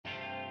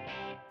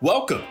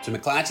Welcome to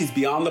McClatchy's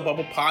Beyond the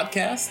Bubble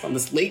podcast on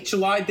this late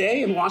July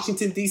day in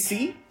Washington,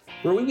 D.C.,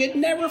 where we would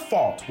never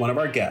fault one of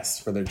our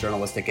guests for their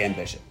journalistic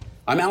ambition.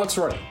 I'm Alex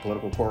Roarty,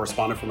 political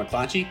correspondent for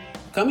McClatchy,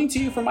 coming to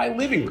you from my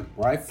living room,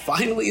 where I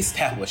finally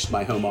established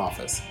my home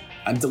office.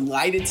 I'm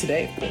delighted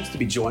today, of course, to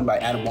be joined by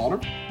Adam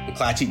Wollner,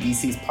 McClatchy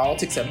DC's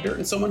politics editor,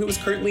 and someone who is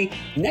currently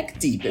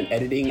neck-deep in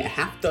editing a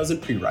half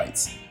dozen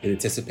pre-writes in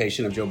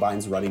anticipation of Joe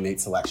Biden's running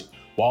mate selection.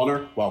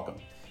 Wollner, welcome.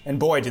 And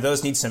boy, do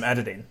those need some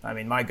editing. I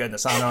mean, my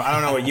goodness, I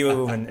don't know what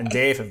you and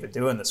Dave have been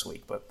doing this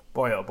week, but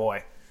boy, oh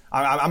boy.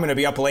 I'm going to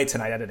be up late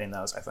tonight editing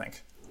those, I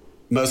think.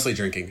 Mostly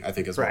drinking, I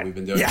think, is what we've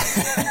been doing. Yeah.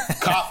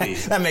 Coffee.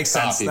 That makes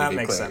sense. Coffee, that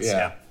makes sense,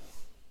 yeah.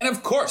 And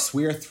of course,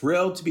 we are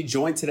thrilled to be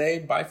joined today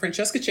by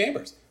Francesca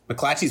Chambers,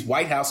 McClatchy's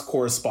White House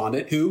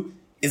correspondent, who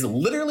is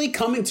literally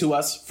coming to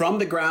us from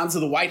the grounds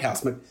of the White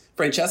House.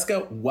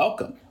 Francesca,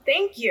 welcome.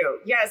 Thank you.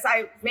 Yes,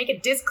 I make a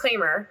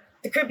disclaimer.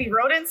 There could be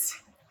rodents.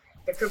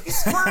 There could be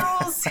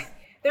squirrels.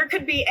 There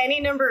could be any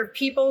number of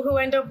people who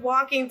end up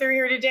walking through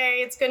here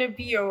today. It's going to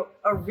be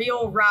a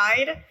real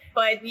ride,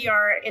 but we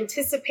are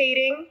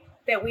anticipating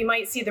that we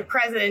might see the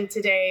president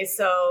today,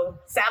 so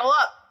saddle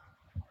up.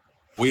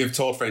 We have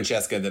told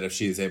Francesca that if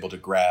she is able to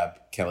grab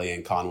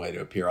Kellyanne Conway to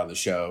appear on the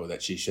show,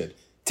 that she should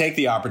take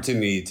the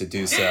opportunity to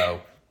do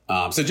so.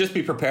 So just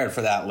be prepared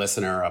for that,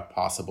 listener, a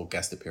possible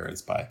guest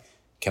appearance by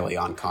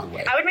Kellyanne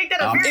Conway. I would make that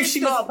a very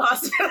small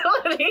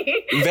possibility.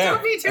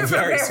 Don't be too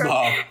very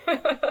small.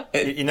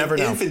 You never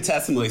know.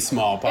 Infinitesimally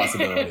small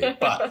possibility.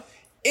 But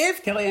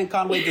if Kellyanne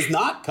Conway does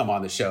not come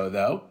on the show,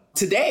 though,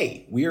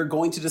 today we are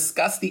going to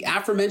discuss the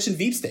aforementioned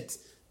veepstakes.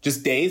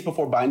 Just days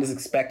before Biden is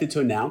expected to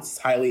announce his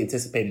highly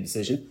anticipated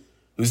decision.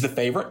 Who's the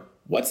favorite?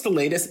 What's the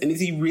latest? And is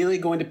he really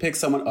going to pick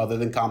someone other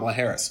than Kamala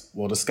Harris?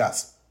 We'll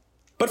discuss.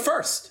 But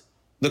first,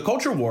 the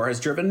culture war has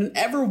driven an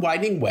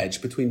ever-widening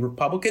wedge between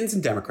Republicans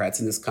and Democrats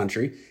in this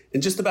country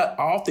in just about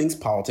all things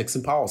politics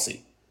and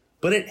policy.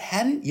 But it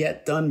hadn't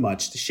yet done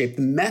much to shape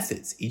the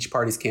methods each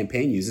party's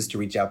campaign uses to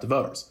reach out to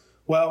voters.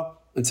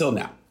 Well, until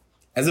now.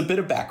 As a bit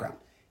of background,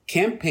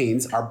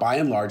 campaigns are by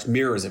and large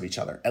mirrors of each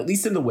other, at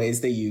least in the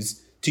ways they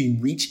use to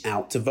reach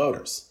out to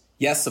voters.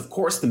 Yes, of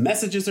course, the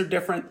messages are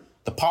different,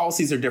 the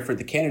policies are different,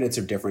 the candidates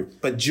are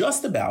different, but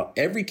just about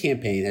every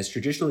campaign has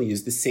traditionally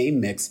used the same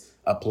mix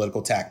of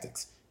political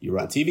tactics. You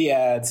run TV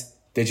ads,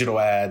 digital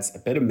ads, a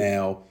bit of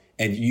mail,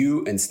 and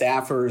you and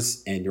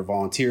staffers and your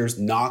volunteers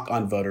knock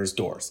on voters'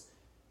 doors.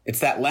 It's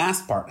that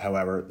last part,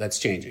 however, that's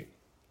changing.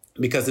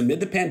 Because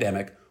amid the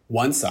pandemic,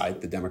 one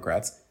side, the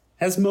Democrats,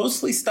 has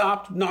mostly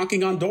stopped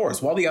knocking on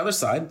doors, while the other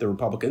side, the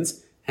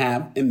Republicans,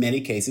 have, in many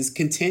cases,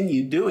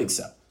 continued doing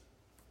so.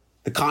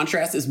 The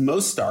contrast is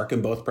most stark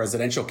in both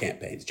presidential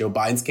campaigns. Joe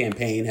Biden's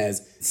campaign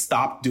has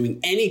stopped doing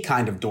any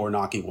kind of door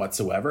knocking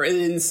whatsoever, and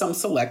in some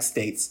select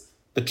states,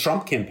 the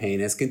Trump campaign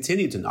has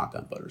continued to knock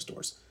on voters'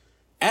 doors.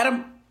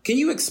 Adam, can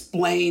you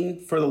explain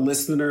for the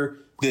listener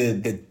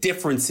the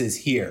differences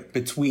here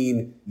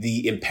between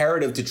the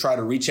imperative to try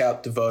to reach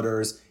out to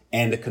voters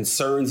and the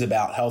concerns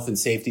about health and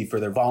safety for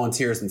their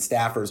volunteers and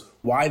staffers?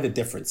 Why the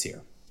difference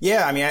here?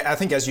 Yeah, I mean, I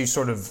think as you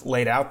sort of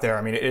laid out there,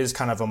 I mean, it is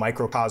kind of a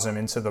microcosm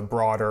into the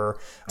broader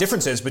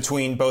differences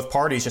between both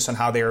parties, just on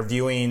how they are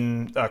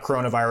viewing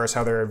coronavirus,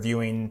 how they're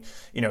viewing,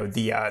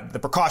 the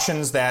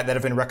precautions that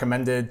have been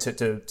recommended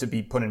to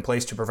be put in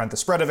place to prevent the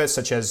spread of it,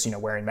 such as,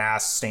 wearing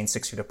masks, staying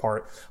 6 feet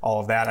apart, all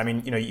of that. I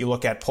mean, you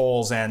look at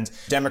polls and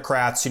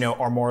Democrats,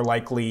 are more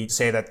likely to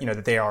say that,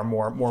 that they are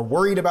more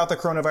worried about the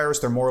coronavirus.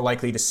 They're more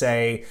likely to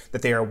say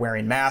that they are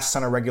wearing masks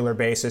on a regular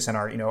basis and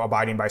are,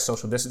 abiding by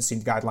social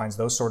distancing guidelines,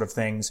 those sort of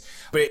things.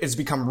 But it's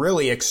become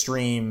really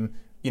extreme,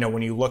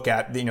 when you look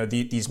at,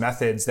 these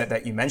methods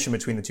that you mentioned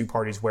between the two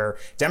parties, where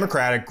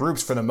Democratic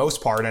groups, for the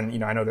most part,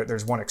 and, I know that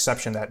there's one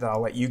exception that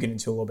I'll let you get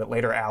into a little bit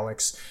later,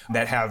 Alex,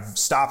 that have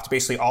stopped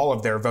basically all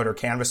of their voter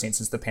canvassing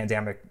since the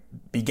pandemic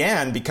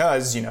began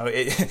because,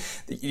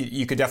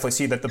 you could definitely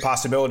see that the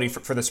possibility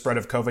for the spread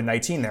of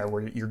COVID-19 there,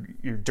 where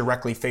you're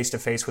directly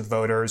face-to-face with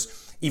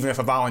voters. Even if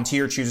a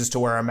volunteer chooses to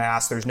wear a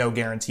mask, there's no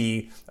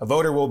guarantee a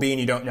voter will be, and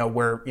you don't know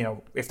where,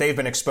 if they've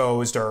been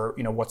exposed or,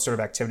 what sort of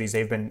activities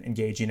they've been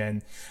engaging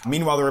in.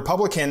 Meanwhile, the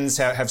Republicans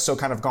have still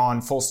kind of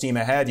gone full steam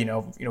ahead,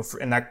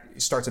 and that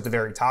starts at the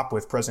very top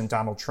with President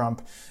Donald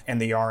Trump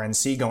and the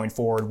RNC going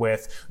forward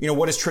with,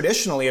 what is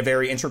traditionally a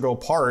very integral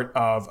part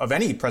of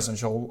any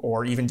presidential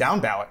or even down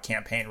ballot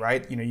campaign,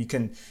 right?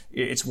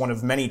 It's one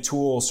of many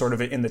tools sort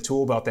of in the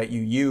tool belt that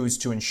you use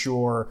to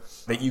ensure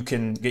that you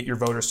can get your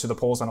voters to the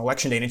polls on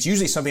election day. And it's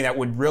usually something that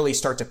would really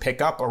start to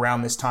pick up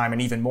around this time,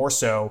 and even more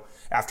so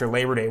after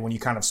Labor Day, when you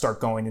kind of start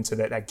going into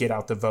that get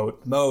out the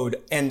vote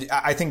mode. And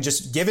I think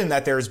just given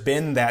that there's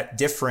been that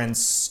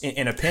difference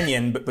in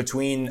opinion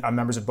between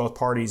members of both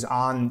parties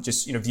on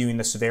just, viewing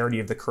the severity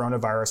of the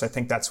coronavirus, I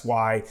think that's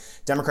why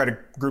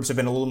Democratic groups have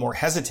been a little more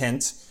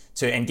hesitant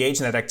to engage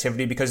in that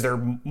activity because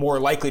they're more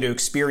likely to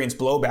experience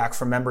blowback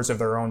from members of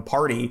their own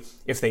party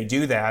if they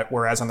do that.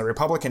 Whereas on the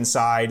Republican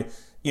side,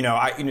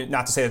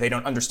 not to say that they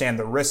don't understand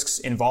the risks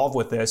involved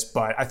with this,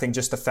 but I think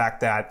just the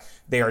fact that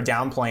they are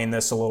downplaying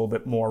this a little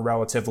bit more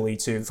relatively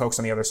to folks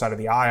on the other side of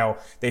the aisle,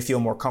 they feel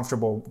more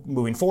comfortable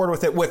moving forward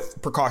with it,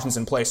 with precautions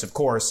in place, of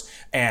course.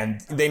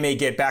 And they may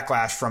get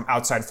backlash from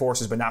outside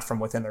forces, but not from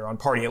within their own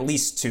party, at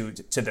least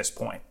to this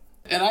point.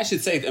 And I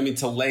should say,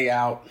 to lay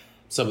out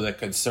some of the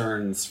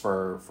concerns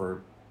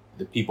for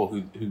the people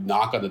who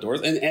knock on the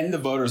doors and the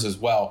voters as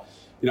well.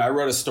 I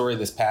wrote a story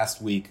this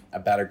past week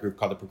about a group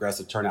called the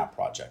Progressive Turnout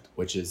Project,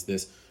 which is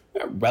this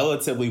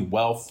relatively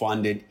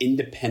well-funded,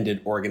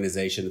 independent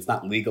organization. It's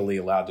not legally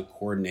allowed to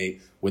coordinate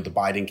with the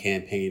Biden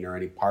campaign or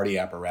any party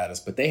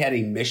apparatus, but they had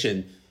a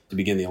mission to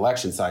begin the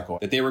election cycle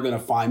that they were going to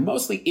find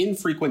mostly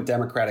infrequent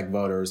Democratic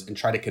voters and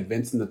try to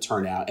convince them to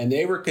turn out. And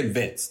they were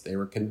convinced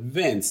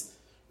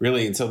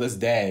really until this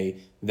day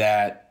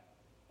that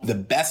the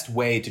best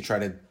way to try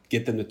to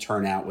get them to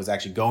turn out was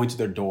actually going to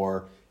their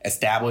door,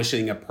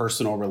 establishing a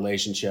personal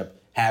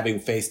relationship, having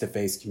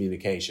face-to-face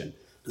communication.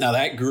 Now,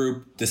 that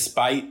group,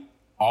 despite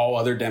all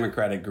other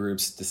Democratic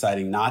groups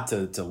deciding not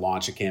to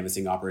launch a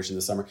canvassing operation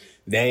this summer,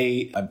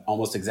 they,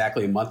 almost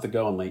exactly a month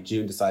ago in late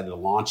June, decided to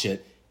launch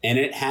it. And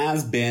it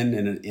has been,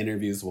 in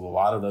interviews with a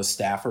lot of those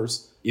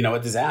staffers, a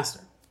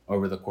disaster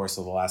over the course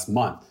of the last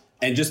month.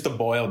 And just to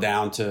boil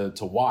down to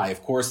why,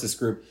 of course, this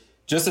group,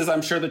 just as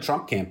I'm sure the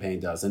Trump campaign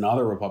does and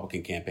other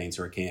Republican campaigns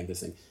who are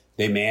canvassing,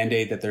 they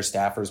mandate that their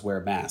staffers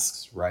wear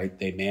masks, right?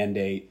 They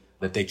mandate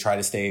that they try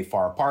to stay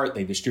far apart.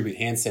 They distribute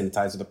hand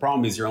sanitizer. The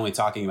problem is you're only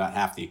talking about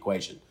half the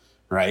equation,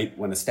 right?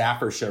 When a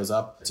staffer shows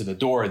up to the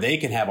door, they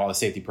can have all the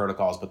safety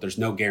protocols, but there's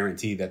no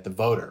guarantee that the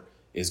voter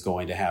is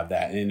going to have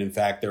that. And in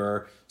fact, there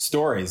are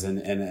stories. And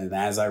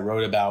as I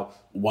wrote about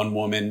one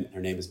woman,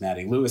 her name is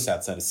Maddie Lewis,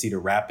 outside of Cedar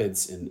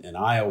Rapids in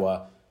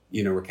Iowa,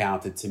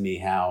 recounted to me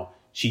how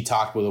she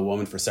talked with a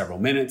woman for several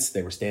minutes.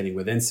 They were standing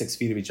within 6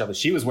 feet of each other.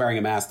 She was wearing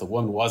a mask. The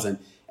woman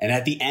wasn't. And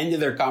at the end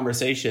of their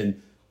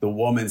conversation, the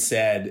woman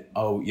said,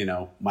 "Oh,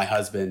 my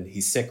husband,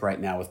 he's sick right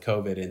now with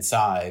COVID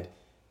inside."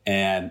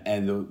 And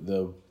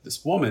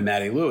this woman,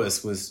 Maddie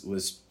Lewis,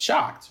 was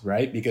shocked,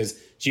 right? Because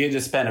she had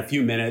just spent a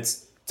few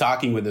minutes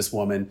talking with this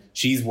woman.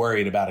 She's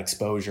worried about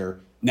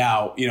exposure.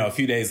 Now, a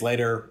few days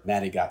later,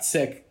 Maddie got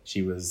sick.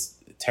 She was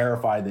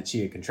terrified that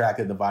she had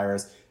contracted the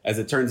virus. As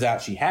it turns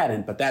out, she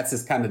hadn't. But that's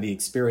just kind of the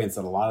experience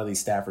that a lot of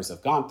these staffers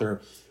have gone through.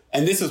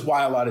 And this is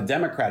why a lot of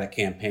Democratic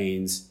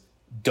campaigns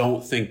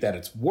don't think that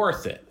it's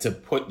worth it to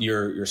put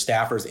your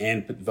staffers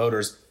and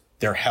voters,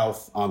 their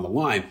health on the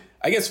line.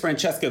 I guess,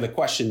 Francesca, the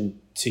question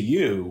to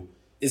you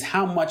is,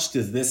 how much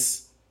does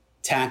this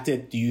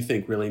tactic, do you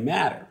think, really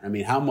matter?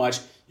 How much,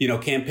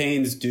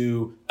 campaigns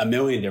do a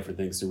million different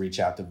things to reach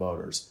out to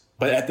voters.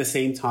 But at the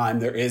same time,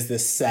 there is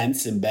this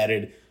sense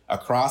embedded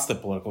across the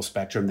political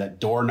spectrum that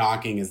door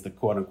knocking is the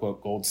quote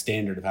unquote gold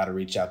standard of how to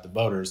reach out to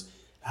voters.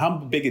 How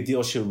big a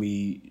deal should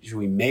we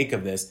make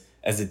of this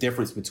as a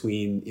difference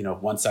between,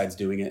 one side's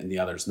doing it and the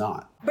other's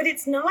not? But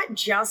it's not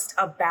just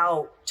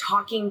about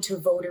talking to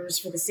voters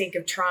for the sake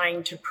of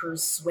trying to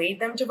persuade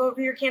them to vote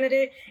for your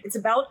candidate. It's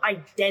about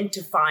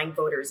identifying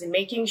voters and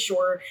making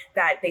sure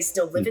that they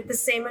still live at the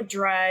same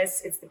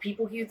address. It's the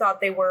people who you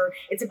thought they were.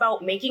 It's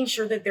about making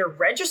sure that they're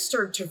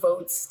registered to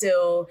vote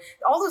still.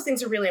 All those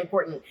things are really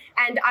important.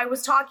 And I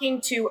was talking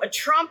to a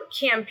Trump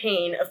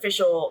campaign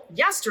official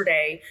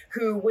yesterday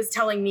who was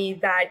telling me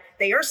that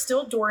they are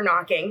still door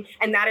knocking,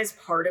 and that is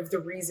part of the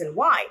reason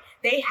why.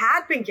 They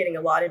had been getting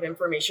a lot of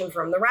information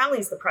from the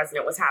rallies the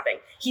president was having.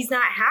 He's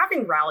not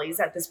having rallies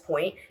at this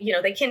point.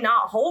 They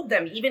cannot hold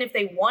them even if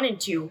they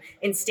wanted to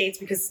in states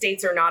because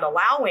states are not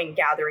allowing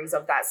gatherings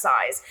of that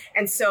size.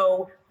 And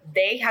so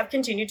they have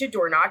continued to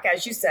door knock.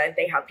 As you said,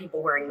 they have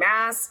people wearing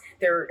masks.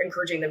 They're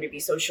encouraging them to be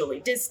socially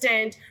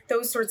distant,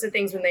 those sorts of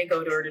things when they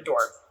go door to door.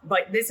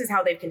 But this is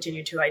how they've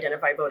continued to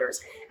identify voters.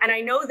 And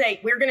I know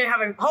that we're going to have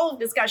a whole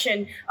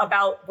discussion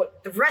about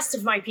what the rest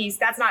of my piece,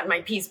 that's not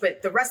my piece,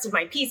 but the rest of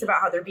my piece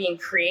about how they're being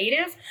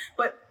creative.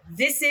 But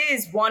this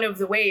is one of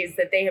the ways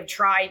that they have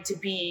tried to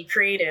be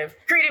creative.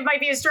 Creative might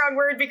be a strong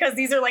word because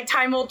these are like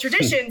time-old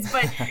traditions,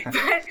 but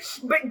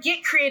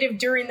get creative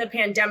during the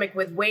pandemic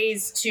with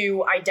ways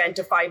to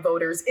identify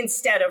voters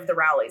instead of the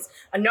rallies.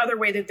 Another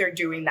way that they're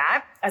doing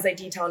that, as I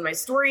detail in my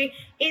story,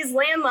 is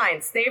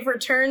landlines. They've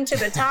returned to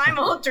the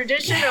time-old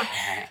tradition of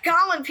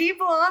calling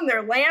people on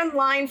their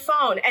landline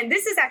phone. And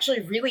this is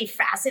actually really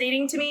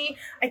fascinating to me.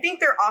 I think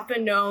they're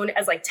often known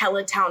as like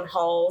teletown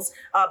halls,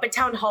 but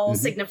town hall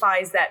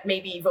signifies that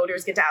maybe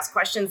voters get to ask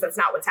questions. That's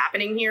not what's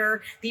happening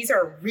here. These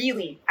are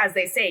really, as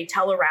they say,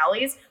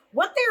 tele-rallies.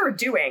 What they are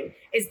doing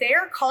is they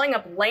are calling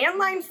up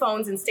landline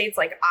phones in states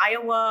like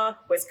Iowa,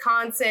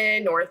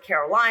 Wisconsin, North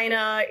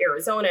Carolina,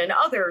 Arizona, and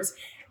others.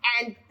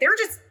 And they're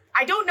just,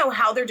 I don't know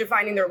how they're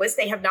defining their list.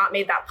 They have not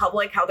made that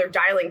public, how they're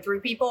dialing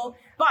through people.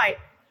 But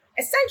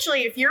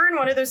essentially, if you're in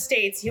one of those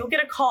states, you'll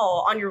get a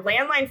call on your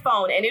landline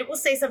phone and it will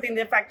say something to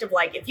the effect of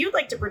like, if you'd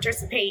like to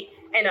participate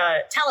in a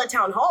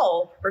teletown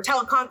hall or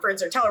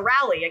teleconference or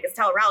telerally, I guess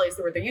telerally is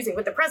the word they're using,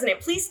 with the president,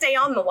 please stay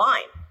on the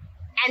line.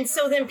 And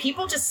so then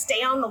people just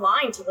stay on the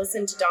line to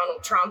listen to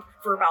Donald Trump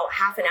for about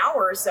half an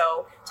hour or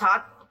so,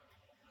 talk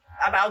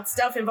about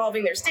stuff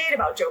involving their state,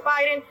 about Joe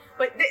Biden.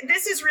 But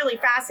this is really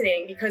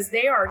fascinating because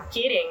they are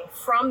getting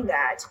from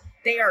that,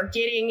 they are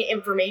getting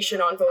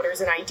information on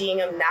voters and IDing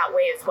them that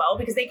way as well,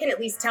 because they can at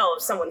least tell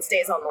if someone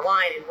stays on the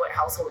line and what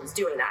household is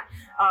doing that.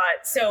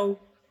 So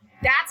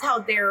that's how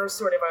they're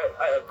sort of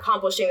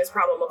accomplishing this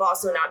problem of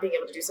also not being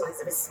able to do some of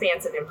these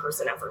expansive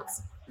in-person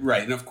efforts.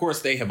 Right. And of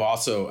course, they have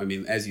also, I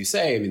mean, as you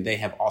say, I mean, they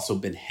have also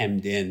been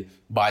hemmed in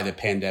by the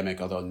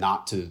pandemic, although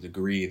not to the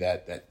degree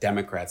that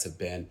Democrats have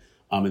been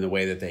in the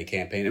way that they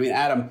campaign. I mean,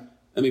 Adam,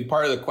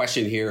 part of the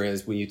question here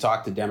is when you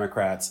talk to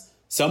Democrats,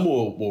 some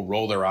will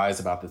roll their eyes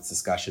about this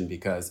discussion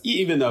because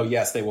even though,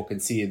 yes, they will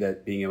concede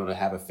that being able to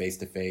have a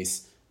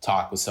face-to-face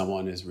talk with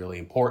someone is really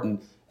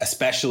important,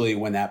 especially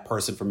when that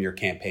person from your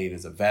campaign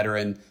is a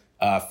veteran,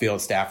 field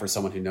staffer,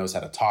 someone who knows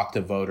how to talk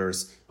to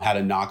voters, how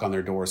to knock on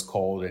their doors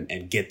cold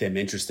and get them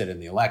interested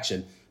in the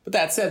election. But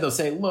that said, they'll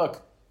say,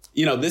 look,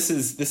 this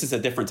is a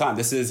different time.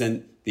 This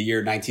isn't the year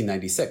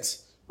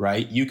 1996,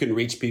 right? You can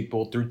reach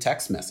people through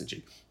text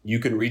messaging. You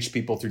can reach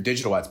people through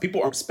digital ads.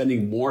 People are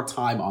spending more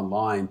time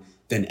online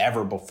than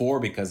ever before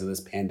because of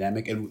this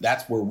pandemic. And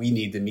that's where we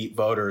need to meet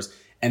voters.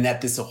 And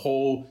that this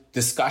whole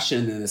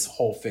discussion and this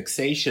whole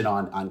fixation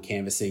on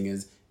canvassing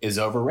is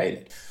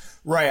overrated.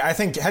 Right. I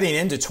think heading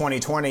into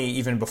 2020,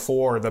 even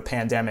before the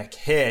pandemic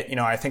hit,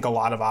 I think a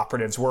lot of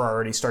operatives were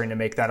already starting to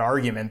make that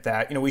argument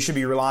that, we should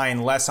be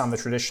relying less on the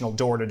traditional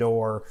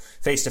door-to-door,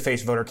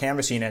 face-to-face voter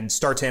canvassing and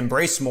start to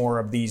embrace more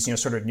of these,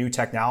 sort of new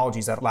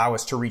technologies that allow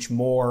us to reach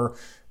more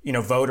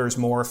voters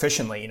more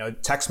efficiently.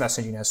 Text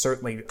messaging has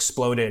certainly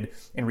exploded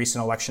in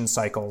recent election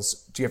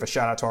cycles. To give a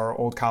shout out to our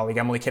old colleague,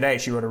 Emily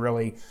Cadet, she wrote a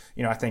really,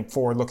 I think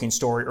forward-looking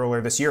story earlier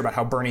this year about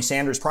how Bernie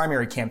Sanders'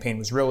 primary campaign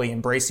was really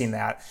embracing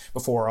that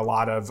before a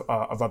lot of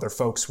other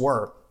folks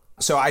were.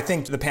 So I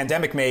think the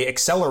pandemic may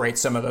accelerate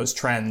some of those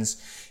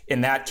trends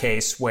in that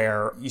case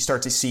where you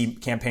start to see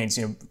campaigns,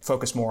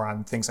 focus more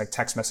on things like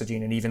text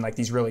messaging and even like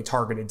these really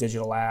targeted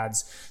digital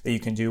ads that you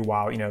can do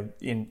while,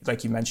 in,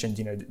 like you mentioned,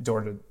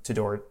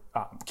 door-to-door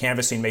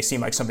canvassing may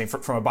seem like something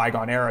from a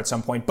bygone era at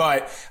some point.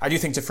 But I do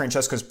think to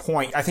Francesca's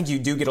point, I think you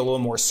do get a little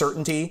more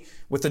certainty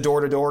with the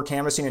door-to-door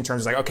canvassing in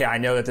terms of like, okay, I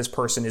know that this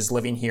person is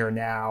living here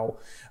now.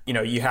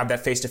 You have that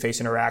face-to-face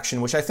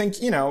interaction, which I think,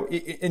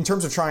 in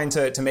terms of trying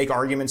to make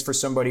arguments for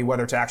somebody,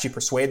 whether to actually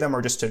persuade them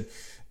or just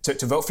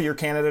to vote for your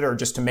candidate or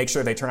just to make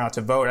sure they turn out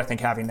to vote, I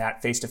think having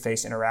that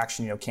face-to-face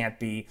interaction, can't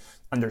be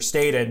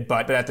understated.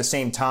 But at the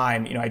same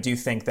time, I do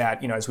think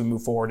that, as we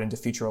move forward into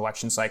future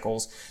election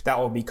cycles, that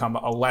will become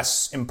a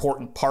less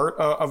important part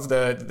of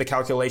the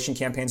calculation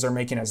campaigns are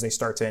making as they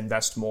start to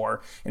invest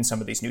more in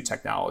some of these new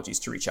technologies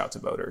to reach out to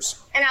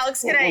voters. And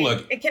Alex, can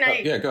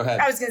I? Yeah, go ahead.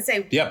 I was going to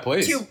say, yeah,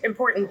 please. 2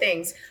 important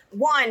things.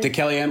 One, did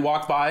Kellyanne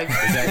walk by?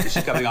 Is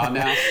she coming on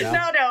now?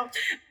 No.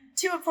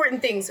 2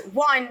 important things.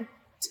 One,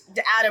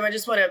 Adam, I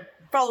just want to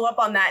follow up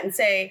on that and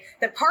say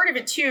that part of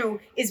it too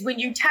is when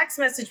you text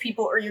message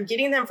people or you're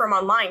getting them from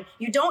online,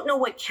 you don't know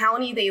what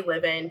county they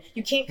live in.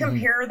 You can't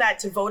compare that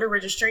to voter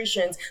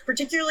registrations,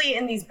 particularly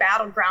in these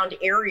battleground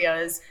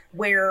areas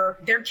where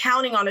they're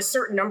counting on a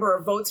certain number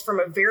of votes from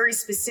a very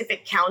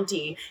specific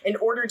county in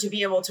order to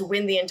be able to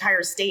win the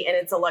entire state and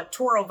its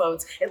electoral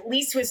votes. At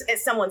least at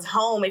someone's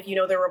home, if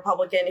they're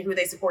Republican, who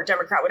they support,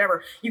 Democrat,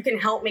 whatever, you can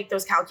help make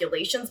those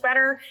calculations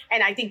better.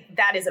 And I think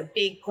that is a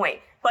big point.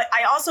 But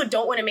I also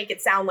don't want to make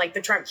it sound like the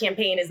Trump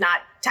campaign is not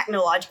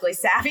technologically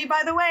savvy,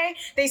 by the way.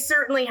 They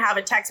certainly have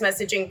a text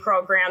messaging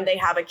program. They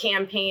have a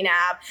campaign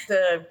app.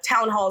 The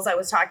town halls I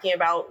was talking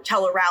about,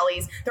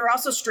 tele-rallies, they're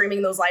also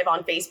streaming those live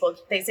on Facebook.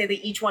 They say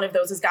that each one of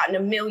those has gotten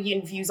 1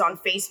 million views on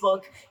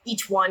Facebook,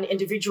 each one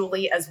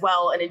individually as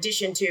well, in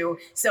addition to.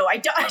 So I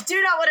do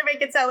not want to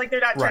make it sound like they're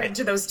not turning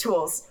to those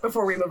tools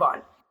before we move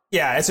on.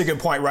 Yeah, that's a good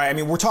point, right?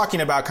 We're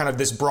talking about kind of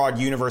this broad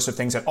universe of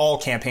things that all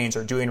campaigns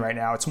are doing right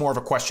now. It's more of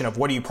a question of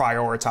what do you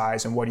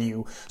prioritize and what do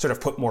you sort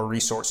of put more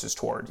resources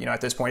toward,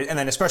 at this point. And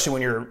then especially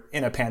when you're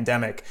in a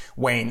pandemic,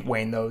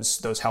 weighing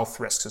those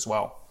health risks as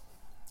well.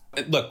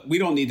 Look, we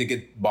don't need to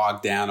get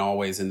bogged down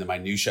always in the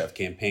minutia of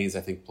campaigns. I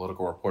think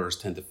political reporters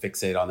tend to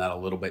fixate on that a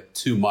little bit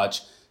too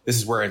much. This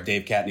is where if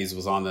Dave Katniss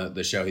was on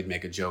the show, he'd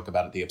make a joke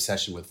about the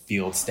obsession with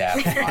field staff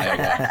in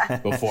Iowa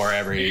before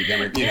every,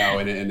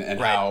 and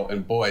how,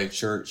 and boy, it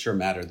sure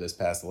mattered this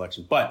past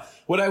election. But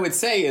what I would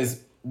say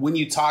is when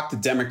you talk to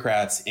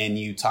Democrats and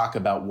you talk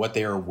about what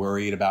they are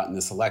worried about in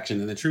this election,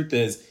 and the truth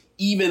is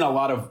even a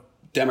lot of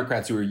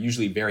Democrats who are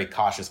usually very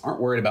cautious aren't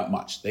worried about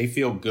much. They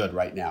feel good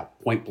right now,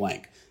 point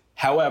blank.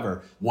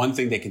 However, one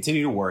thing they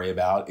continue to worry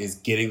about is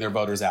getting their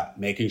voters out,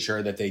 making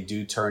sure that they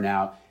do turn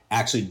out,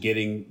 actually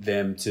getting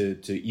them to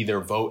either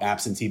vote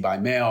absentee by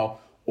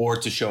mail or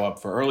to show up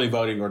for early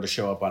voting or to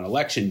show up on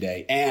election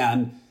day.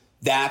 And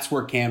that's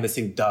where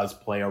canvassing does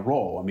play a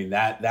role. I mean,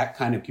 that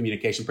kind of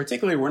communication,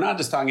 particularly, we're not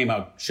just talking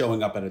about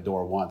showing up at a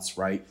door once,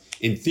 right?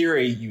 In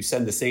theory, you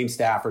send the same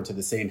staffer to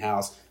the same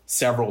house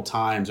several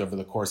times over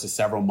the course of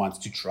several months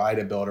to try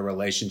to build a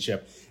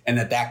relationship, and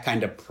that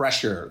kind of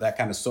pressure, that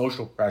kind of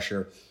social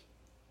pressure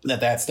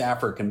that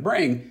staffer can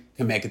bring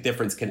can make a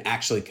difference, can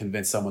actually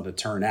convince someone to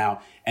turn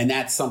out. And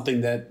that's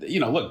something that,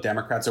 look,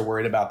 Democrats are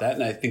worried about that.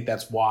 And I think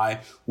that's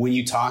why when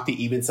you talk to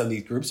even some of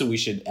these groups, and we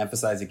should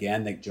emphasize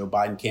again, the Joe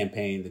Biden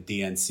campaign, the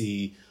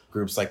DNC,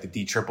 groups like the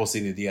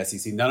DCCC, the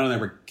DSCC, none of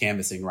them are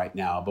canvassing right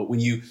now. But when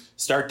you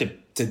start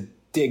to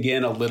dig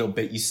in a little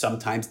bit, you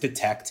sometimes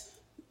detect,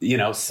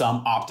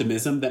 some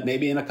optimism that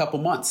maybe in a couple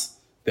months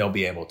they'll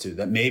be able to,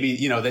 that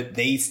maybe, that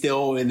they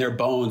still in their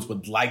bones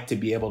would like to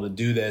be able to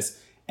do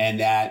this. And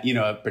that,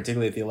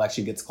 particularly if the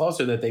election gets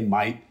closer, that they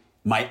might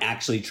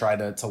actually try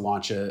to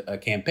launch a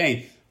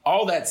campaign.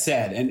 All that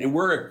said, and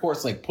we're, of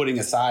course, like putting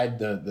aside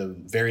the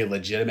very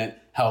legitimate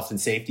health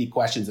and safety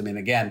questions. I mean,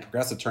 again,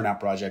 Progressive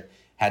Turnout Project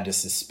had to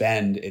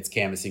suspend its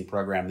canvassing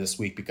program this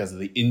week because of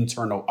the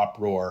internal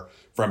uproar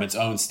from its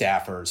own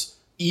staffers.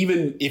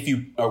 Even if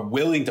you are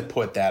willing to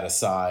put that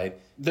aside,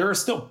 there are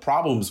still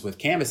problems with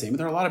canvassing.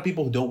 There are a lot of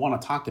people who don't want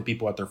to talk to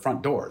people at their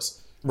front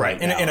doors. Right.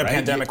 In a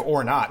pandemic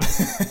or not.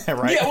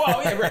 Right. Yeah,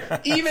 well,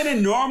 right. Even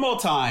in normal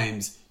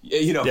times,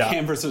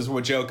 canvassers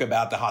will joke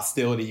about the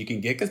hostility you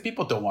can get because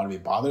people don't want to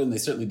be bothered, and they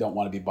certainly don't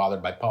want to be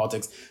bothered by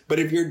politics. But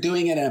if you're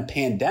doing it in a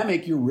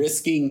pandemic, you're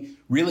risking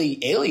really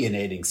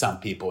alienating some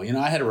people.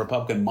 I had a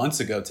Republican months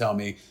ago tell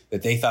me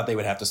that they thought they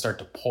would have to start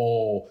to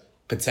poll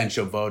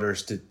potential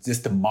voters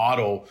to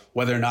model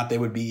whether or not they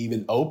would be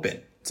even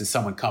open to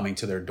someone coming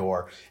to their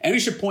door. And we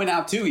should point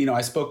out too,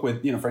 I spoke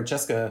with,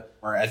 Francesca,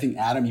 or I think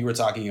Adam, you were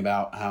talking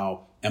about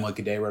how Emily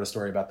Cadet wrote a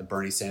story about the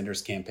Bernie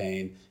Sanders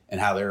campaign and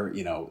how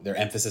their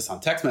emphasis on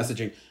text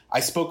messaging.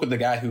 I spoke with the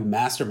guy who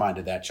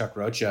masterminded that, Chuck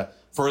Rocha,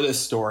 for this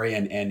story.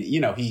 And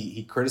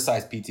he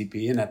criticized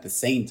PTP. And at the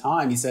same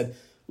time, he said,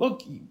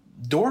 look,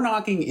 door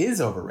knocking is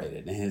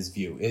overrated in his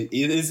view. It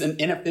is an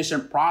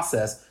inefficient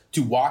process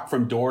to walk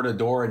from door to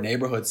door in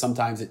neighborhoods.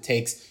 Sometimes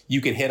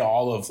you can hit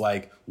all of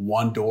like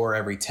one door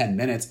every 10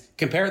 minutes.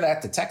 Compare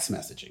that to text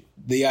messaging.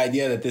 The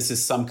idea that this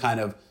is some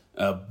kind of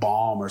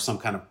balm or some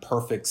kind of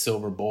perfect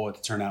silver bullet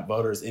to turn out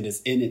voters, it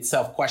is in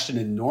itself questioned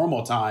in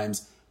normal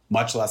times,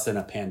 much less in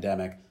a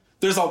pandemic.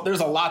 There's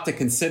a lot to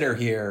consider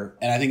here.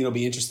 And I think it'll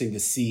be interesting to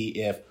see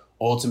if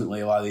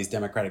ultimately a lot of these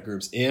Democratic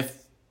groups,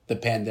 if the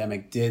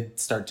pandemic did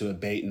start to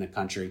abate in the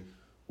country,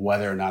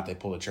 whether or not they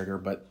pull the trigger.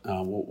 But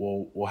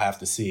we'll have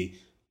to see.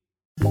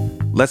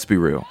 Let's be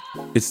real.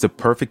 It's the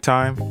perfect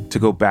time to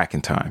go back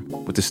in time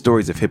with the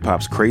stories of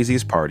hip-hop's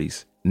craziest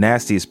parties,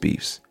 nastiest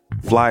beefs,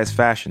 flyest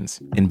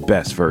fashions, and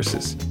best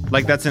verses.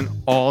 Like, that's an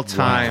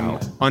all-time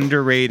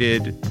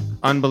underrated,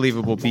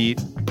 unbelievable beat.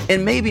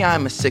 And maybe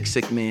I'm a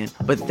sick man,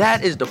 but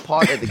that is the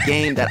part of the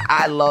game that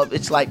I love.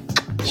 It's like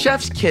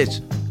chef's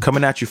kiss.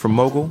 Coming at you from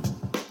Mogul,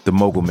 the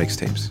Mogul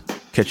Mixtapes.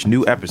 Catch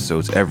new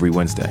episodes every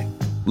Wednesday.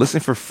 Listen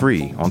for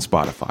free on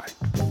Spotify.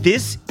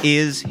 This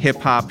is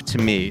hip-hop to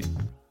me.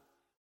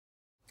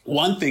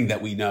 One thing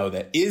that we know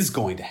that is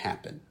going to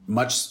happen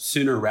much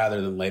sooner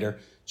rather than later,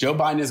 Joe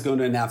Biden is going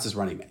to announce his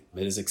running mate.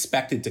 It is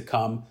expected to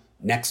come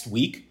next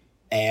week.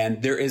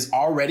 And there is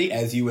already,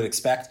 as you would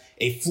expect,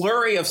 a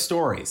flurry of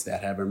stories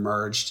that have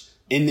emerged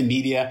in the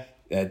media,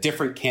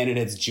 different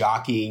candidates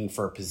jockeying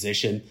for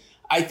position.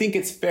 I think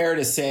it's fair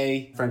to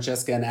say,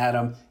 Francesca and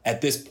Adam,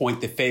 at this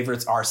point, the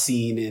favorites are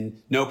seen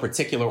in no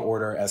particular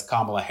order as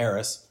Kamala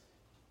Harris,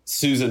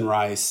 Susan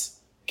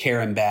Rice,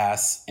 Karen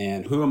Bass,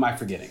 and who am I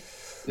forgetting?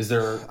 Is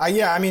there?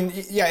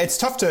 It's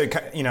tough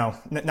to,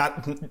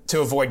 not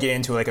to avoid getting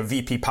into like a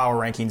VP power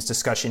rankings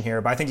discussion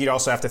here, but I think you'd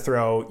also have to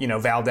throw,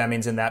 Val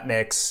Demings in that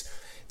mix,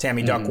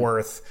 Tammy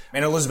Duckworth,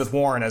 and Elizabeth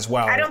Warren as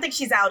well. I don't think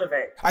she's out of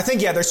it. I think,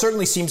 there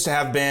certainly seems to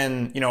have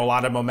been, a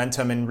lot of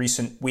momentum in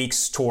recent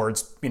weeks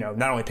towards,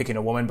 not only picking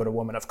a woman, but a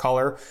woman of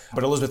color.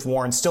 But Elizabeth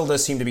Warren still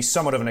does seem to be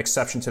somewhat of an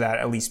exception to that,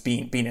 at least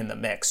being in the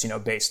mix,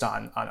 based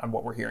on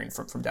what we're hearing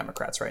from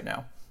Democrats right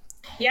now.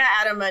 Yeah,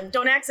 Adam, and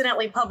don't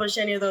accidentally publish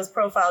any of those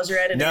profiles you're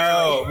editing.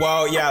 No,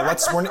 well, yeah,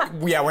 we're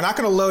not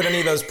going to load any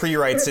of those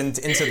pre-writes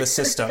into the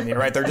system,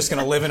 right? They're just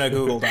going to live in a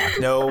Google Doc.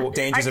 No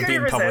dangers of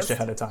being published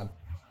ahead of time.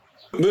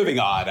 Moving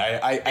on,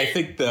 I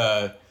think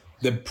the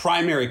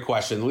primary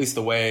question, at least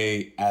the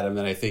way, Adam,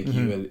 that I think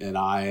you and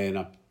I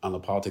and on the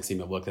politics team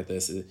have looked at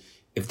this, is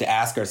if to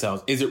ask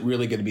ourselves, is it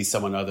really going to be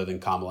someone other than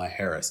Kamala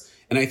Harris?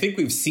 And I think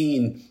we've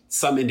seen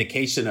some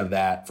indication of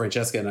that,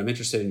 Francesca, and I'm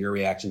interested in your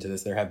reaction to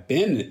this. There have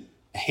been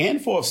a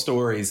handful of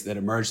stories that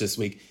emerged this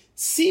week,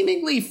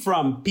 seemingly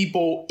from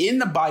people in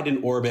the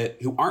Biden orbit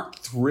who aren't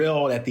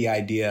thrilled at the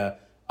idea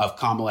of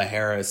Kamala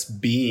Harris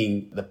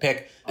being the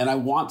pick. And I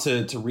want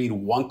to read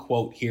one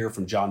quote here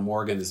from John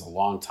Morgan, who's a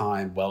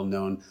longtime,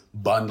 well-known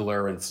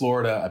bundler in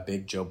Florida, a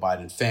big Joe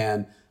Biden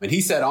fan. And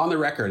he said on the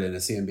record in a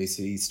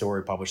CNBC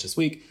story published this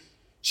week,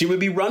 she would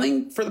be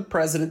running for the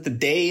president the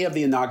day of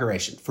the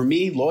inauguration. For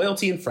me,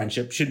 loyalty and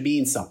friendship should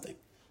mean something.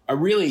 I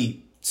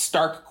really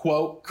stark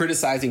quote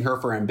criticizing her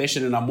for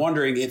ambition. And I'm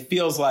wondering, it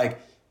feels like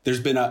there's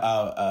been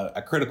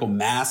a critical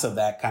mass of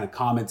that kind of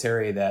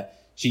commentary that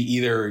she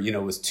either,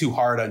 was too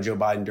hard on Joe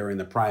Biden during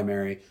the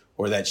primary,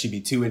 or that she'd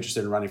be too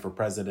interested in running for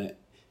president,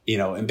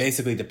 and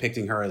basically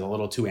depicting her as a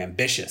little too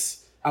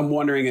ambitious. I'm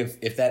wondering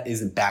if that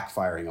isn't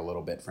backfiring a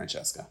little bit,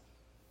 Francesca.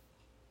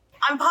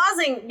 I'm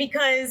pausing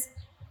because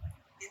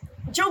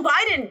Joe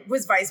Biden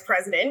was vice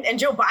president and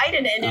Joe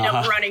Biden ended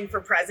up running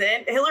for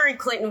president. Hillary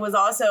Clinton was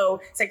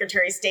also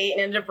Secretary of State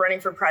and ended up running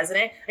for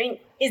president. I mean,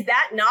 is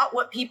that not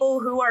what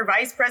people who are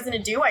vice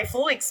president do? I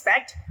fully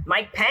expect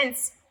Mike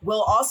Pence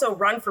will also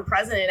run for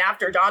president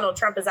after Donald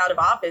Trump is out of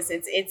office.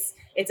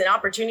 It's an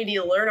opportunity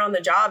to learn on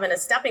the job and a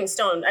stepping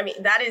stone. I mean,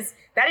 that is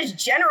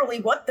generally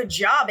what the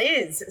job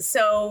is.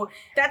 So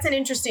that's an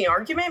interesting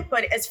argument.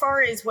 But as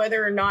far as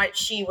whether or not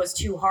she was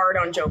too hard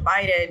on Joe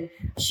Biden,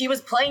 she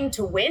was playing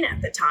to win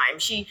at the time.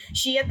 She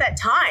at that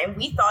time,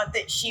 we thought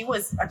that she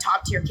was a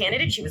top tier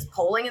candidate. She was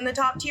polling in the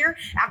top tier.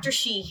 After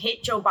she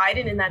hit Joe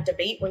Biden in that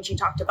debate when she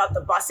talked about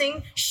the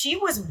busing, she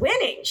was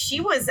winning. She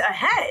was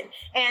ahead.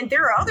 And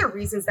there are other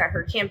reasons that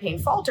her campaign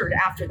faltered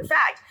after the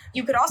fact.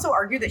 You could also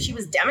argue that she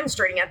was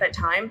demonstrating at that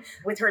time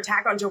with her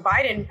attack on Joe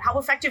Biden how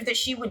effective that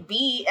she would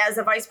be as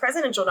a vice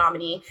presidential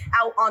nominee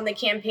out on the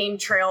campaign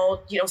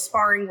trail,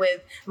 sparring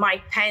with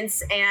Mike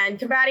Pence and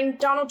combating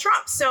Donald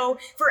Trump. So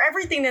for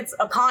everything that's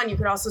a con, you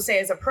could also say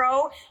as a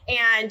pro.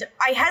 And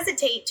I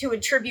hesitate to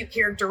attribute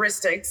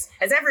characteristics,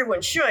 as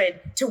everyone should,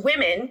 to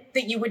women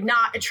that you would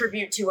not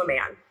attribute to a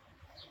man.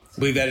 I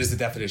believe that is the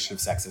definition of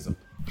sexism.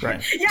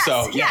 Right.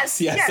 Yes,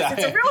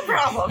 it's a real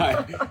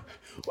problem.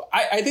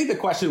 I think the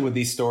question with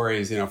these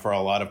stories, for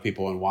a lot of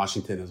people in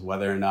Washington is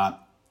whether or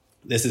not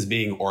this is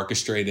being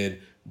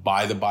orchestrated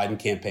by the Biden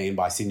campaign,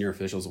 by senior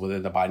officials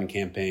within the Biden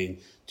campaign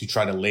to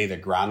try to lay the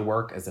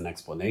groundwork as an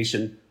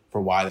explanation for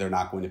why they're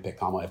not going to pick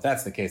Kamala. If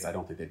that's the case, I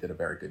don't think they did a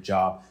very good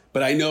job.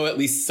 But I know at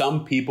least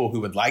some people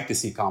who would like to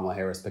see Kamala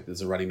Harris picked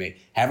as a running mate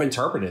have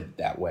interpreted it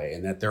that way,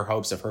 and that their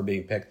hopes of her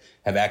being picked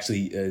have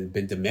actually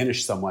been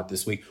diminished somewhat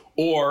this week.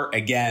 Or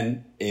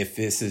again, if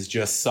this is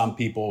just some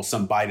people,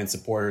 some Biden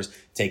supporters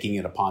taking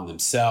it upon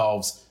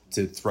themselves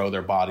to throw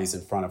their bodies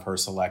in front of her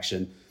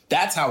selection.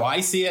 That's how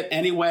I see it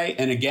anyway.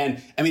 And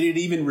again, it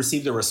even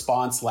received a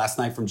response last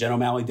night from Jen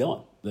O'Malley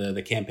Dillon,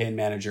 the campaign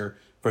manager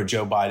for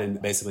Joe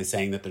Biden, basically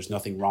saying that there's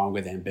nothing wrong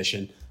with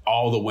ambition.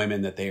 All the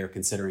women that they are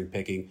considering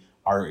picking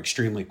are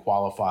extremely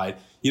qualified.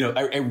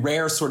 A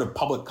rare sort of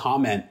public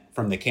comment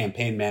from the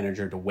campaign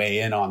manager to weigh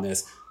in on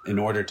this in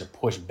order to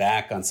push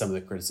back on some of the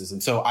criticism.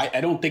 So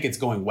I don't think it's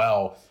going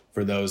well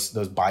for those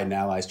Biden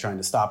allies trying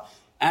to stop.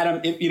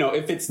 Adam,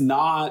 if it's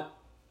not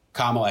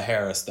Kamala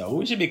Harris, though,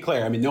 we should be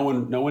clear. No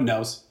one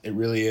knows. It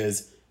really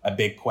is a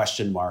big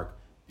question mark.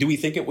 Do we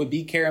think it would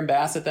be Karen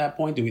Bass at that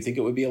point? Do we think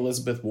it would be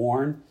Elizabeth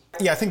Warren?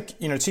 Yeah, I think,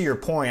 to your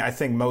point, I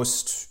think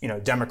most,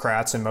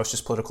 Democrats and most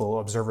just political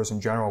observers in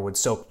general would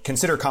still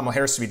consider Kamala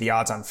Harris to be the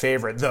odds-on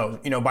favorite, though,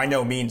 by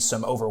no means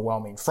some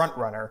overwhelming front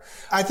runner.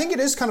 I think it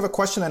is kind of a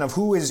question then of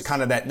who is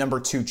kind of that number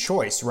two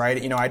choice,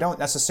 right? I don't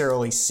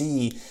necessarily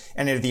see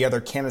any of the other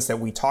candidates that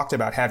we talked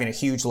about having a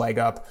huge leg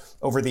up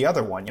over the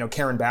other one.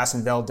 Karen Bass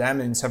and Val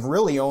Demings have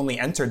really only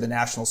entered the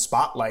national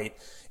spotlight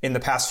in the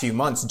past few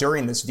months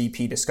during this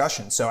VP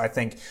discussion. So I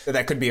think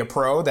that could be a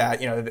pro, that,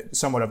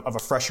 somewhat of a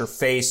fresher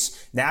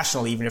face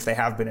nationally, even if they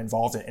have been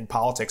involved in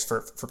politics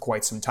for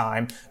quite some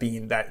time,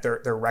 being that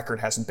their record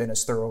hasn't been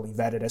as thoroughly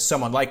vetted as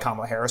someone like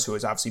Kamala Harris, who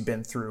has obviously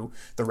been through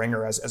the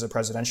ringer as a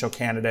presidential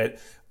candidate.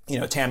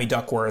 Tammy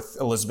Duckworth,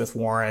 Elizabeth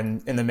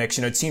Warren in the mix.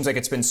 It seems like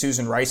it's been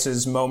Susan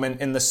Rice's moment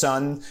in the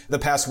sun the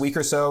past week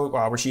or so,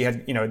 where she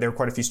had, there were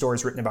quite a few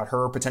stories written about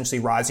her potentially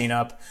rising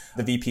up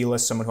the VP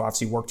list, someone who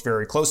obviously worked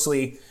very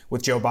closely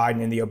with Joe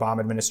Biden in the Obama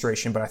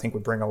administration, but I think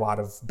would bring a lot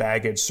of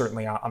baggage,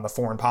 certainly on the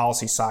foreign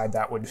policy side,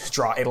 that would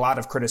draw a lot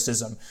of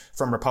criticism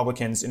from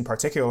Republicans in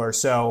particular.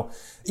 So,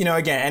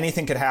 again,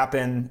 anything could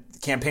happen.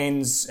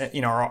 Campaigns,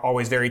 are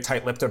always very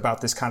tight-lipped about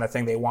this kind of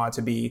thing. They want it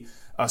to be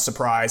a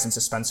surprise and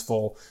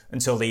suspenseful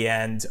until the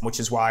end, which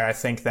is why I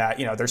think that,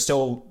 there's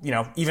still,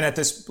 even at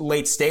this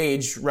late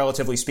stage,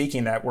 relatively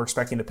speaking, that we're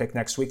expecting to pick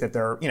next week, that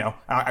there,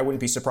 I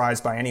wouldn't be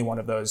surprised by any one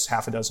of those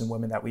half a dozen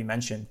women that we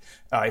mentioned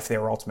if they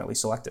were ultimately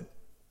selected.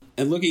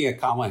 And looking at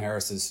Kamala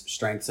Harris's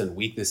strengths and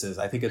weaknesses,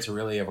 I think it's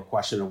really of a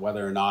question of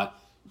whether or not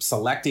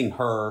selecting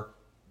her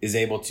is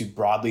able to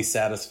broadly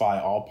satisfy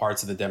all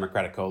parts of the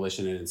Democratic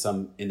coalition and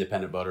some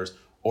independent voters,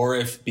 or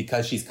if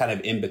because she's kind of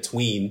in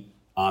between,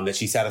 that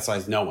she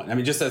satisfies no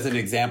one. Just as an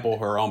example,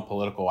 her own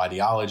political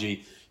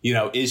ideology,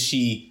 is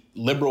she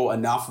liberal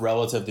enough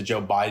relative to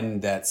Joe Biden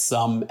that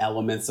some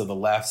elements of the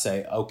left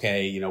say,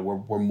 okay,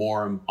 we're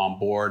more on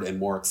board and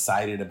more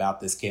excited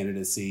about this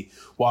candidacy,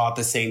 while at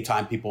the same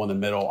time people in the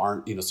middle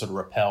aren't, sort of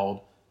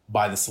repelled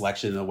by the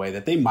selection in a way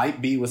that they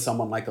might be with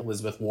someone like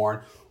Elizabeth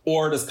Warren?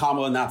 Or does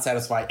Kamala not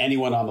satisfy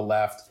anyone on the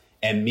left?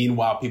 And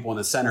meanwhile, people in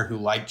the center who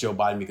like Joe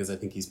Biden because I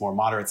think he's more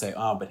moderate say,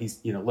 oh, but he's,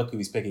 look who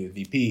he's picking as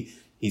VP.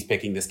 He's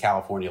picking this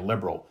California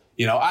liberal.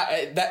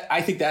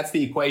 I think that's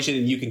the equation,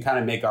 and you can kind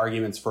of make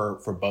arguments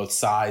for both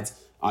sides.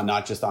 on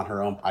not just on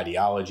her own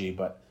ideology,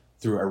 but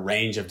through a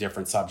range of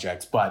different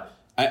subjects. But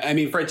I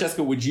mean,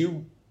 Francesca,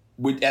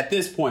 at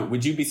this point,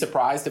 would you be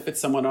surprised if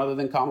it's someone other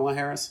than Kamala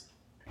Harris?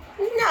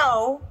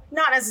 No,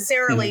 not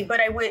necessarily, but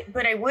I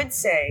would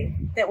say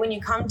that when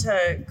you come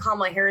to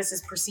Kamala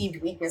Harris's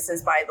perceived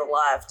weaknesses by the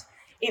left,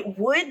 it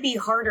would be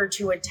harder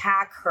to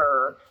attack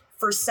her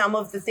for some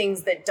of the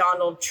things that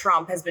Donald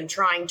Trump has been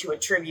trying to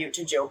attribute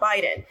to Joe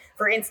Biden.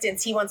 For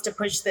instance, he wants to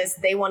push this,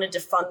 they want to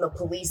defund the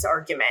police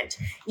argument,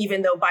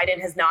 even though Biden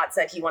has not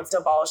said he wants to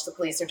abolish the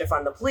police or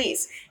defund the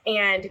police.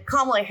 And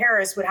Kamala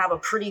Harris would have a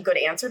pretty good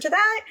answer to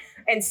that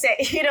and say,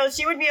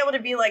 she would be able to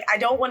be like, I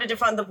don't want to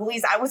defund the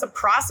police. I was a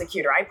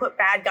prosecutor. I put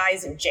bad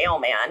guys in jail,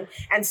 man.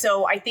 And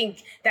so I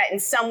think that in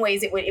some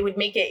ways it would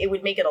make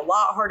it a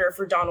lot harder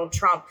for Donald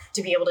Trump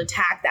to be able to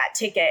attack that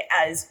ticket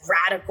as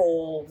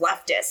radical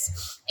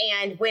leftists.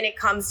 And when it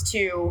comes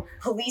to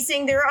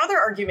policing, there are other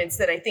arguments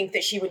that I think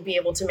that she would be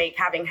able to make,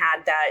 having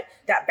had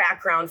that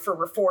background for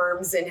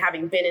reforms and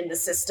having been in the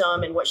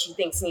system and what she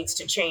thinks needs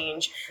to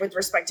change with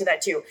respect to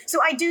that too. So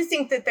I do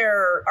think that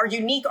there are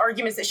unique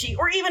arguments that she,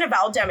 or even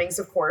Val Demings,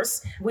 of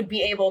course, would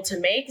be able to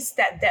make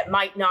that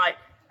might not,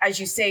 as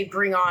you say,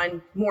 bring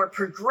on more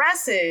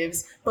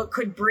progressives, but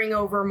could bring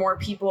over more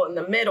people in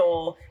the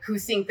middle who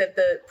think that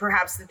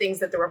perhaps the things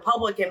that the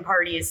Republican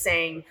Party is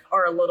saying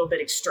are a little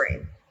bit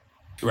extreme.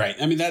 Right.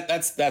 I mean,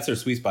 that's her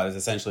sweet spot, is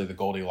essentially the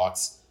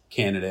Goldilocks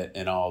candidate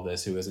in all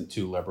this, who isn't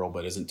too liberal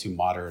but isn't too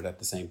moderate at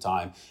the same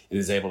time, and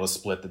is able to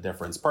split the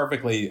difference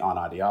perfectly on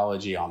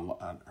ideology,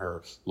 on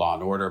her law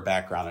and order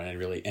background, and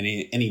really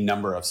any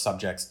number of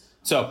subjects.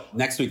 So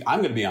next week I'm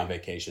going to be on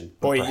vacation.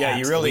 Boy, yeah,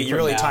 you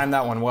really timed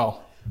that one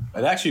well.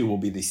 It actually will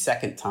be the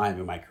second time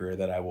in my career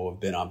that I will have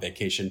been on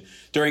vacation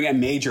during a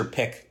major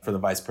pick for the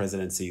vice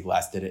presidency.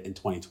 Last did it in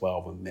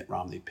 2012 when Mitt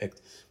Romney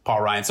picked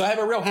Paul Ryan. So I have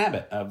a real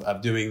habit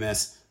of doing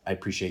this. I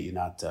appreciate you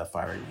not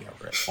firing me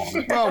over it,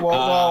 Wollner.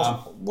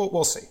 Well,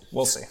 we'll see.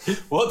 We'll see.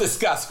 We'll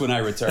discuss when I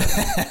return.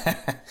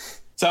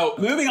 So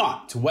moving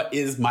on to what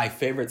is my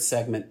favorite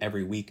segment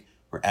every week,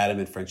 where Adam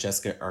and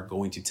Francesca are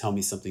going to tell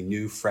me something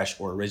new, fresh,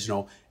 or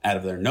original out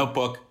of their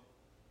notebook.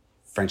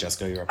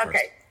 Francesca, you're up first.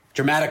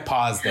 Dramatic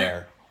pause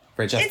there.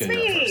 Francesca, it's you're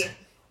up me. first.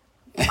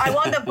 I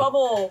won the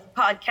Bubble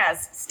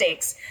podcast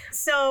stakes.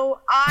 So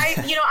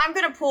I'm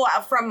going to pull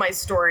out from my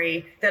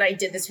story that I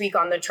did this week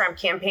on the Trump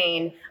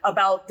campaign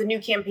about the new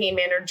campaign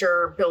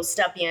manager, Bill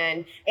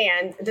Stepien,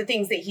 and the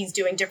things that he's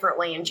doing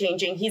differently and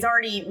changing. He's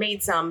already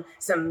made some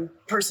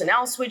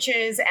personnel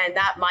switches, and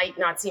that might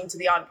not seem to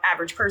the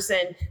average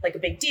person like a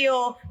big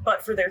deal,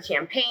 but for their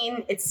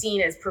campaign, it's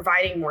seen as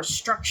providing more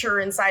structure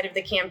inside of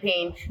the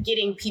campaign,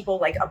 getting people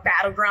like a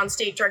battleground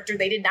state director.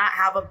 They did not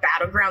have a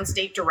battleground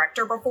state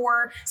director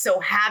before, so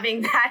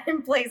having that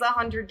in place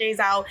 100 days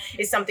out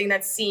is something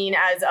that's seen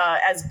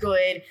as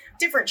good.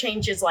 Different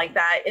changes like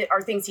that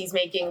are things he's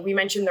making. We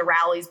mentioned the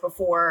rallies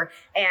before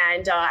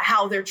and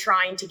how they're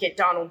trying to get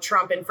Donald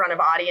Trump in front of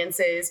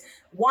audiences.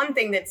 One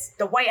thing that's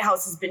the White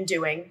House has been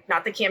doing,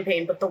 not the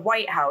campaign, but the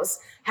White House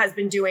has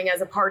been doing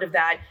as a part of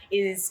that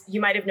is,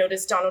 you might have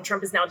noticed Donald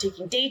Trump is now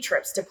taking day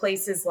trips to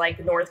places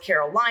like North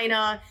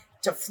Carolina,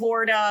 to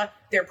Florida.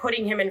 They're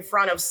putting him in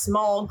front of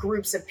small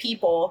groups of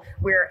people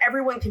where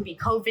everyone can be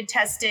COVID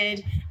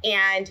tested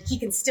and he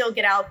can still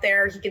get out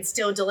there. He can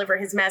still deliver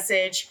his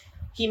message.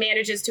 He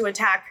manages to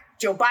attack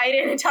Joe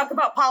Biden and talk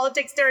about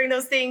politics during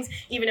those things,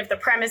 even if the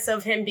premise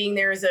of him being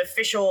there is an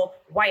official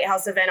White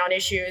House event on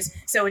issues.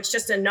 So it's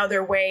just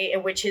another way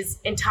in which his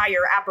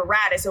entire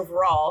apparatus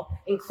overall,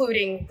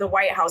 including the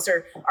White House,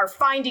 are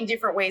finding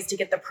different ways to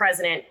get the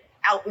president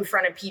out in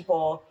front of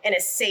people in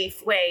a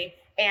safe way.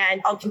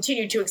 And I'll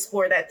continue to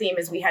explore that theme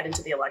as we head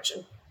into the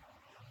election.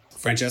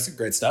 Francesca,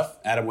 great stuff.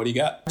 Adam, what do you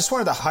got? I just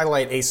wanted to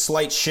highlight a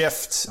slight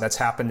shift that's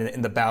happened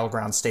in the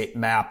battleground state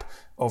map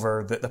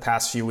over the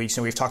past few weeks.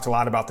 And we've talked a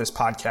lot about this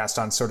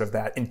podcast on sort of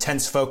that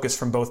intense focus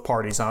from both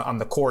parties on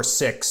the core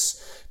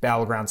 6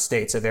 battleground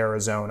states of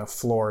Arizona,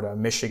 Florida,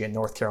 Michigan,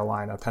 North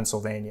Carolina,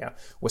 Pennsylvania,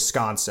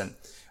 Wisconsin.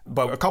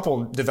 But a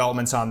couple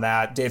developments on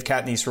that. Dave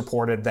Katniss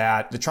reported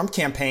that the Trump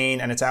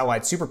campaign and its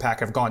allied super PAC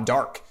have gone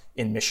dark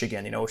in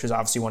Michigan, which is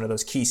obviously one of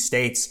those key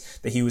states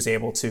that he was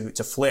able to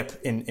flip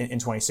in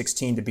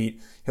 2016 to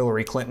beat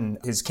Hillary Clinton.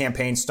 His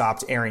campaign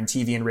stopped airing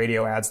TV and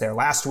radio ads there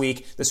last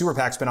week. The super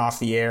PAC's been off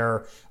the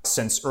air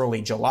since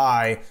early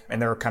July,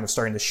 and they're kind of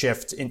starting to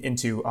shift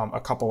into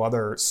a couple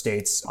other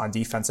states on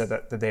defense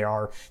that they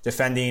are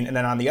defending. And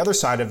then on the other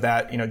side of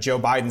that, Joe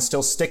Biden's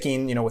still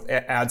sticking, with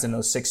ads in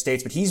those 6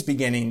 states, but he's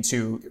beginning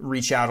to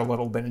reach out a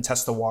little bit and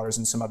test the waters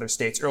in some other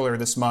states. Earlier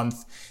this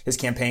month, his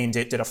campaign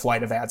did a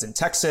flight of ads in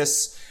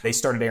Texas. They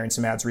started airing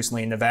some ads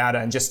recently in Nevada,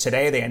 and just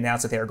today they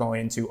announced that they are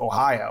going into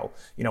Ohio,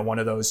 one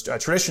of those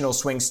traditional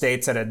swing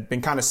states that had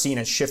been kind of seen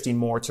as shifting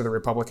more to the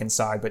Republican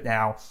side, but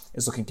now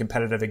is looking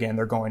competitive again.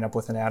 They're going up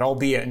with an ad,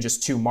 albeit in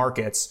just 2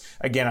 markets.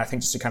 Again, I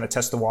think just to kind of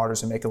test the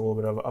waters and make a little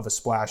bit of a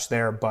splash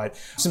there. But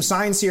some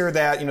signs here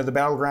that, the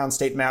battleground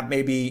state map,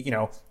 maybe,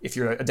 if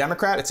you're a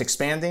Democrat, it's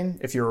expanding.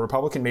 If you're a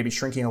Republican, maybe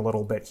shrinking a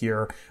little bit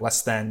here,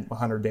 less than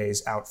 100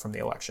 days out from the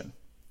election.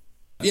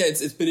 Yeah,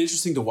 it's been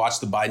interesting to watch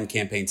the Biden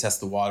campaign test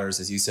the waters.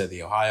 As you said,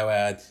 the Ohio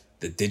ad,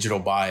 the digital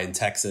buy in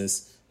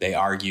Texas. They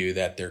argue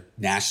that their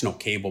national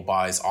cable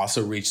buys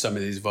also reach some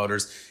of these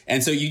voters.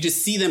 And so you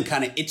just see them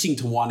kind of itching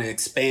to want to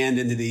expand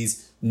into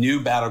these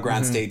new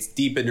battleground states,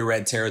 deep into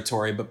red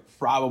territory, but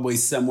probably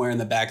somewhere in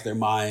the back of their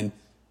mind,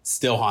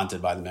 still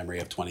haunted by the memory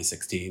of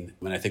 2016.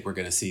 And I think we're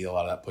going to see a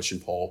lot of that push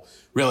and pull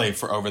really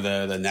for over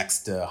the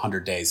next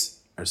 100 days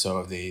or so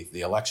of the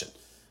election.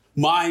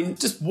 Mine,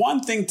 just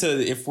one thing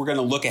if we're going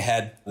to look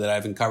ahead that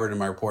I've uncovered in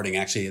my reporting,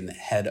 actually in the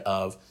head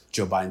of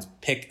Joe Biden's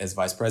pick as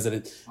vice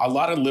president. A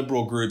lot of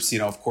liberal groups,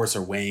 of course,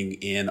 are weighing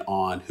in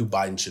on who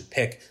Biden should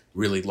pick,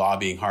 really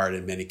lobbying hard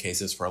in many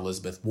cases for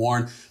Elizabeth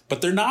Warren.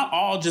 But they're not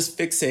all just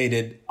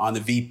fixated on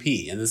the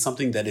VP. And it's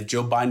something that if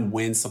Joe Biden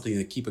wins, something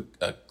to keep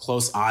a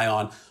close eye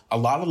on. A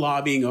lot of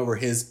lobbying over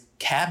his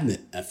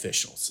cabinet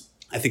officials.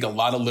 I think a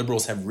lot of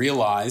liberals have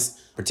realized,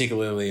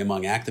 particularly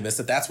among activists,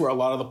 that that's where a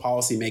lot of the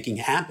policy making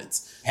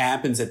happens. It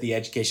happens at the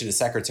education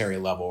secretary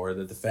level or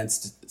the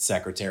defense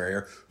secretary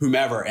or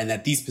whomever, and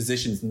that these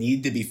positions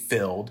need to be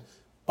filled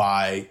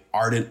by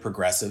ardent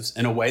progressives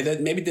in a way that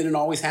maybe didn't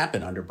always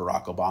happen under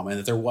Barack Obama, and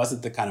that there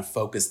wasn't the kind of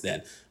focus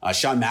then.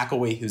 Sean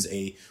McElwee, who's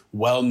a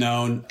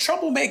well-known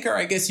troublemaker,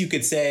 I guess you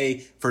could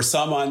say, for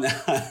someone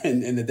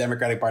in the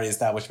Democratic Party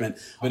establishment,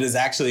 but is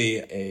actually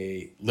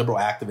a liberal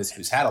activist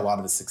who's had a lot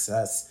of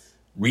success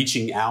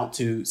reaching out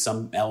to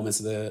some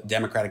elements of the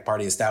Democratic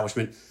Party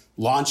establishment,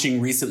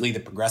 launching recently the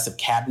Progressive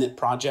Cabinet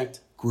Project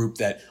group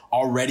that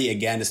already,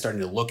 again, is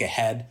starting to look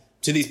ahead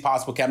to these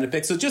possible cabinet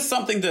picks. So just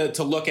something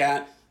to look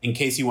at in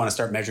case you want to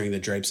start measuring the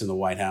drapes in the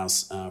White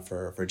House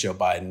for Joe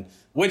Biden,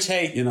 which,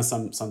 hey,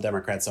 some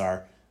Democrats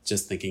are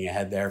just thinking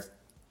ahead there.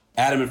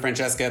 Adam and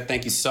Francesca,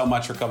 thank you so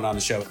much for coming on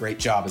the show. Great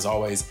job, as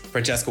always.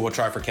 Francesca, we'll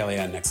try for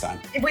Kellyanne next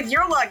time. With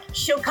your luck,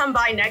 she'll come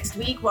by next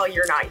week while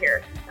you're not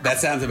here. That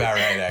sounds about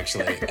right,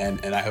 actually,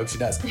 and I hope she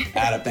does.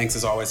 Adam, thanks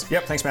as always.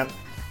 Yep, thanks, man.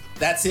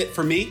 That's it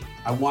for me.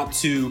 I want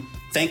to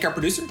thank our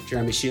producer,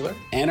 Jeremy Sheeler,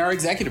 and our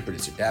executive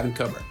producer, Davin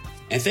Cobra.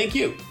 And thank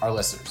you, our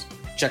listeners.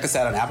 Check us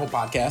out on Apple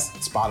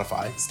Podcasts,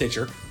 Spotify,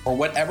 Stitcher, or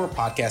whatever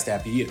podcast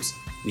app you use.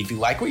 And if you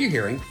like what you're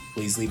hearing,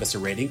 please leave us a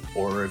rating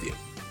or a review.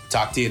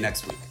 Talk to you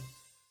next week.